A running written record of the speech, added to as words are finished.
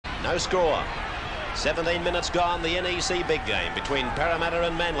No score. 17 minutes gone, the NEC big game between Parramatta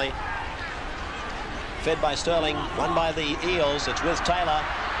and Manly. Fed by Sterling, won by the Eels. It's with Taylor.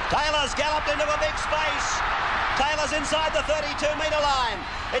 Taylor's galloped into a big space. Taylor's inside the 32-metre line.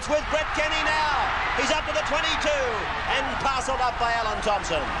 It's with Brett Kenny now. He's up to the 22 and parcelled up by Alan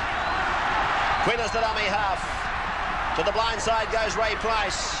Thompson. Quinn is the dummy half. To the blind side goes Ray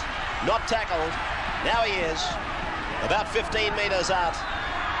Price. Not tackled. Now he is. About 15 metres out.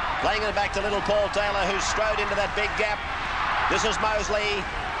 Playing it back to little Paul Taylor, who's strode into that big gap. This is Mosley.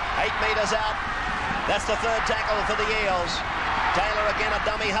 8 metres out. That's the third tackle for the Eels. Taylor again a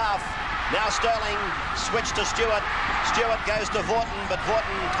dummy half. Now Sterling switched to Stewart. Stewart goes to Vaughton, but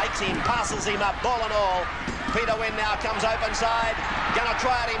Vaughton takes him, passes him up, ball and all. Peter Wynn now comes open side. Gonna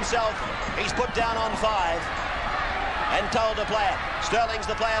try it himself. He's put down on 5 and told to play it. Sterling's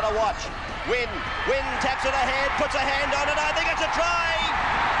the player to watch. Wynn taps it ahead, puts a hand on it. I think it's a try.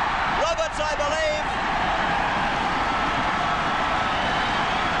 Roberts, I believe.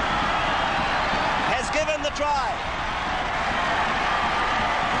 Has given the try.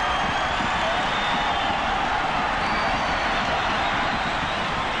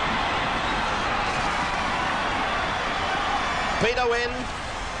 Peter Wynn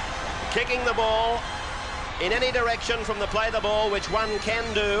kicking the ball in any direction from the play the ball, which one can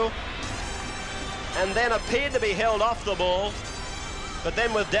do, and then appeared to be held off the ball, but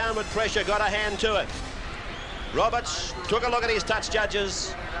then with downward pressure got a hand to it. Roberts took a look at his touch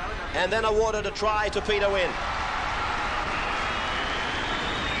judges and then awarded a try to Peter Wynn.